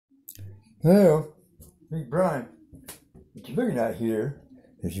Hello, hey Brian. What you're looking at here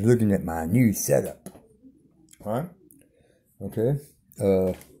is you're looking at my new setup. Alright? Okay.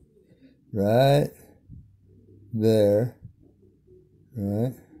 Right there,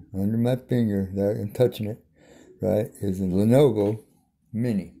 right under my finger there and touching it, right, is a Lenovo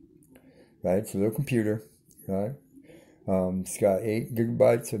Mini. Right? It's a little computer, right? It's got 8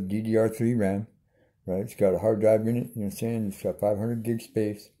 gigabytes of DDR3 RAM, right? It's got a hard drive in it, you know what I'm saying? It's got 500 gig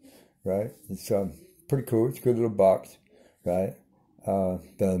space, right? It's pretty cool. It's a good little box, right?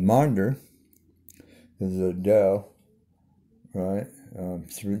 The monitor is a Dell, right?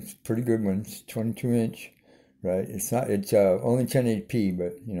 It's a pretty good one. It's 22-inch, right? It's not. It's only 1080p,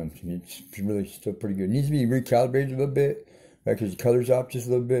 but you know it's really still pretty good. It needs to be recalibrated a little bit, right? Because the color's off just a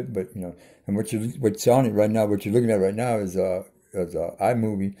little bit. But you know, and what's on it right now, what you're looking at right now is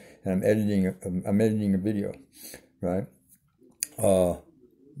iMovie, and I'm editing a video, right?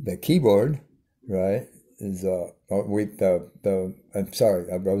 The keyboard, right, is oh wait, I'm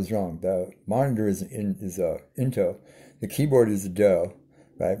sorry, I was wrong. The monitor is Intel. The keyboard is a Dell,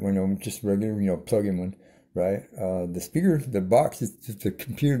 right? When I'm just regular, you know, plug-in one, right? The speaker, the box is the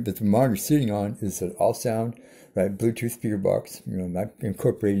computer that the monitor's sitting on is an all sound, right? Bluetooth speaker box, you know, not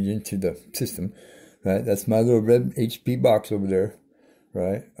incorporated into the system, right? That's my little red HP box over there,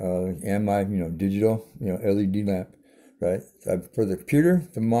 right? And my, you know, digital, you know, LED lamp, right? For the computer,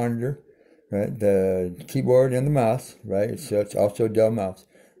 the monitor, right? The keyboard and the mouse, right? It's also a Dell mouse,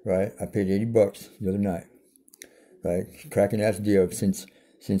 right? I paid $80 the other night, right? Cracking ass deal. Since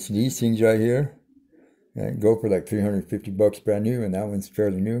these things right here, right, go for like $350 brand new, and that one's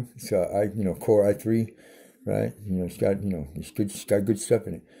fairly new. It's got Core i3, right? You know, it's got good stuff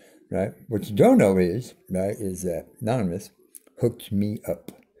in it, right? What you don't know is, right, is that Anonymous hooked me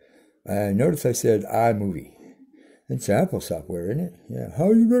up. I noticed I said iMovie. It's Apple software, isn't it? Yeah. How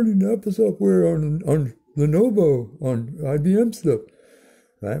are you running Apple software on Lenovo, on IBM stuff?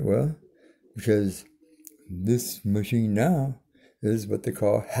 Right? Well, because this machine now is what they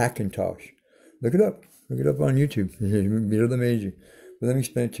call Hackintosh. Look it up. Look it up on YouTube. It'll be amazing. But let me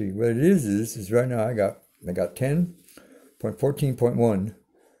explain it to you. What it is right now I got 10.14.1,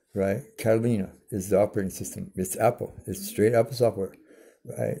 right? Catalina is the operating system. It's Apple. It's straight Apple software,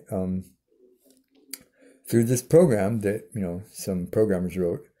 right? Through this program that, you know, some programmers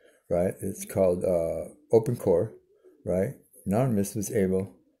wrote, right? It's called OpenCore, right? Anonymous was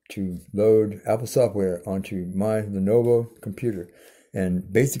able to load Apple software onto my Lenovo computer.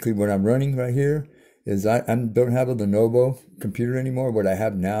 And basically what I'm running right here is I don't have a Lenovo computer anymore. What I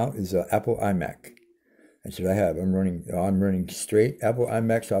have now is an Apple iMac. That's what I have. I'm running straight Apple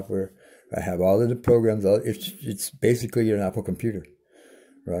iMac software. I have all of the programs. It's basically an Apple computer,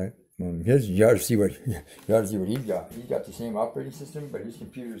 right? You ought to see what he's got. He's got the same operating system, but his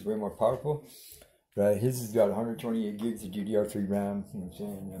computer is way more powerful, right? His has got 128 gigs of DDR3 RAM. You know what I'm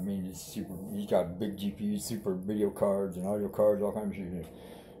saying? I mean, it's super. He's got big GPUs, super video cards and audio cards, all kinds of shit,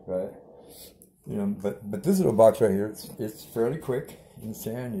 right? You know, but this little box right here, it's fairly quick. You know what I'm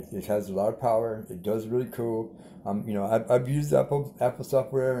saying? It has a lot of power. It does really cool. You know, I've used Apple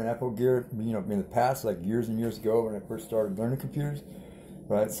software and Apple gear, you know, in the past, like years and years ago when I first started learning computers.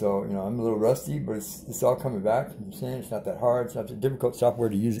 Right, so you know I'm a little rusty, but it's all coming back. You know what I'm saying? It's not that hard. It's not that difficult software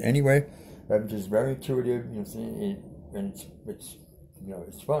to use anyway. Right? It's just very intuitive. You know what I'm saying? And it's you know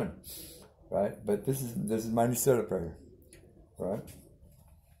it's fun, right? But this is my new setup right here, right?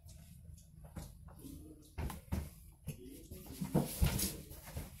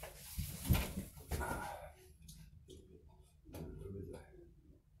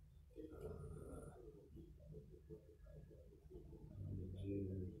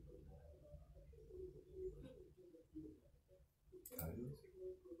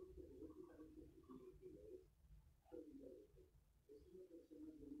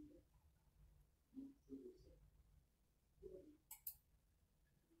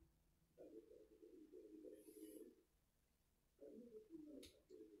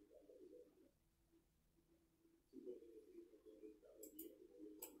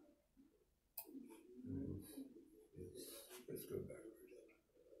 Let's go back.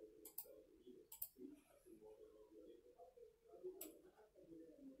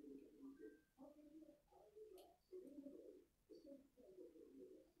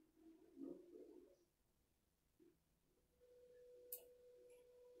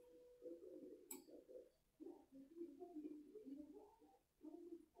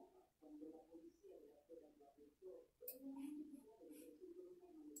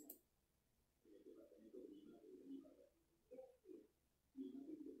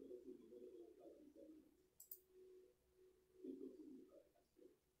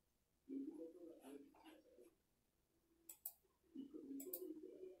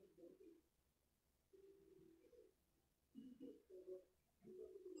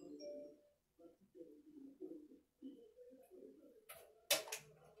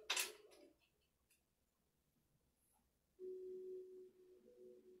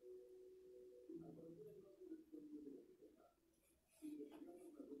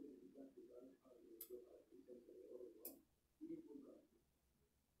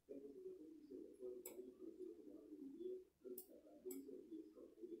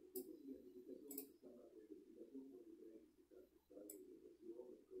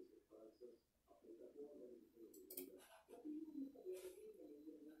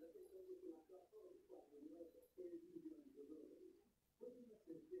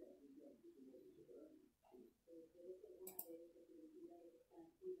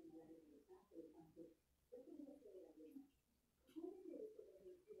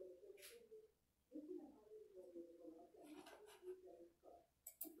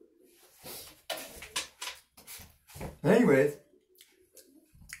 Anyways,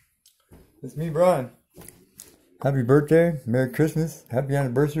 it's me, Brian. Happy birthday, Merry Christmas, Happy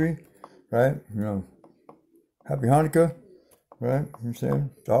anniversary, right? You know, Happy Hanukkah, right? You know what I'm saying?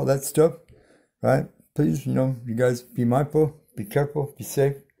 All that stuff, right? Please, you know, you guys be mindful, be careful, be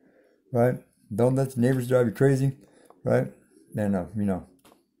safe, right? Don't let the neighbors drive you crazy, right? And, you know,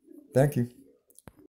 thank you.